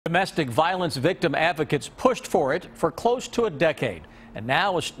Domestic violence victim advocates pushed for it for close to a decade. And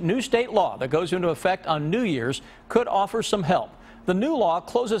now a new state law that goes into effect on New Year's could offer some help. The new law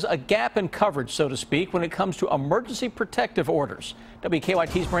closes a gap in coverage, so to speak, when it comes to emergency protective orders.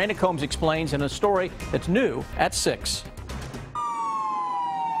 WKYT's Miranda Combs explains in a story that's new at 6.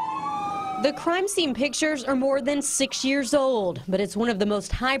 The crime scene pictures are more than 6 years old, but it's one of the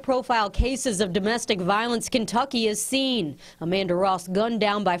most high-profile cases of domestic violence Kentucky has seen. Amanda Ross gunned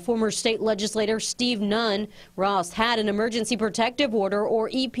down by former state legislator Steve Nunn. Ross had an emergency protective order,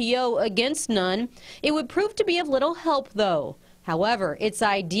 or EPO, against Nunn. It would prove to be of little help, though. However, its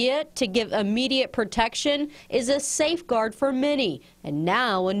idea to give immediate protection is a safeguard for many, and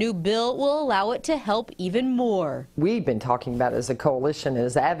now a new bill will allow it to help even more. We've been talking about it as a coalition and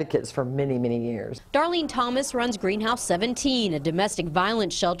as advocates for many, many years. Darlene Thomas runs Greenhouse 17, a domestic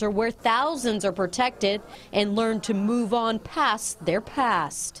violence shelter where thousands are protected and learn to move on past their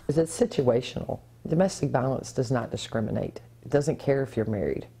past. It's situational. Domestic violence does not discriminate. It doesn't care if you're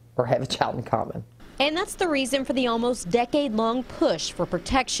married or have a child in common. And that's the reason for the almost decade-long push for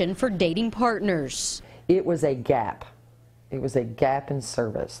protection for dating partners. It was a gap. It was a gap in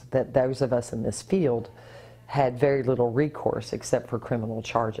service that those of us in this field had very little recourse except for criminal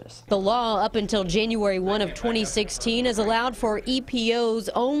charges. The law up until January 1 of 2016 has allowed for EPOs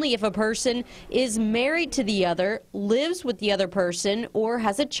only if a person is married to the other, lives with the other person, or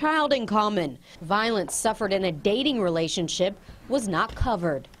has a child in common. Violence suffered in a dating relationship was not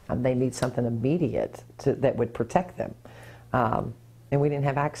covered. They need something immediate that would protect them, and we didn't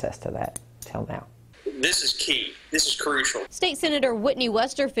have access to that till now. This is key. This is crucial. State Senator Whitney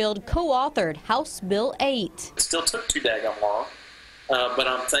Westerfield co-authored House Bill 8. It still took too daggone long, but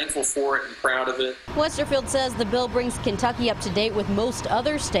I'm thankful for it and proud of it. Westerfield says the bill brings Kentucky up to date with most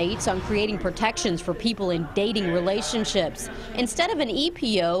other states on creating protections for people in dating relationships. Instead of an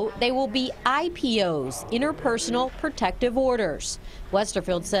EPO, they will be IPOs, interpersonal protective orders.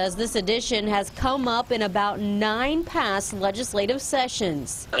 Westerfield says this addition has come up in about 9 past legislative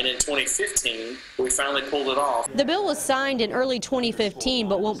sessions. And in 2015, we finally pulled it off. The bill was signed in early 2015,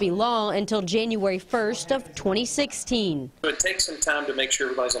 but won't be law until January 1st of 2016. It takes some time to make sure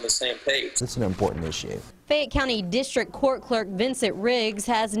everybody's on the same page. It's an important issue. Fayette County District Court Clerk Vincent Riggs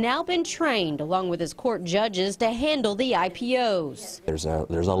has now been trained, along with his court judges, to handle the IPOs. There's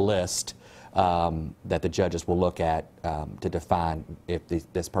a list that the judges will look at to define if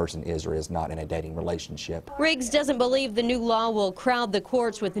this person is or is not in a dating relationship. Riggs doesn't believe the new law will crowd the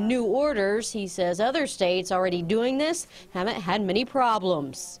courts with new orders. He says other states already doing this haven't had many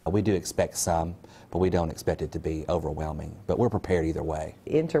problems. We do expect some, but we don't expect it to be overwhelming. But we're prepared either way.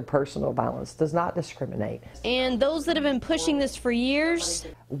 Interpersonal violence does not discriminate. And those that have been pushing this for years?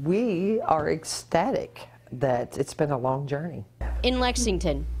 We are ecstatic that it's been a long journey. In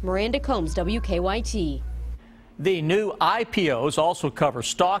Lexington, Miranda Combs, WKYT. The new IPOs also cover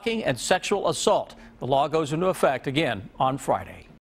stalking and sexual assault. The law goes into effect again on Friday.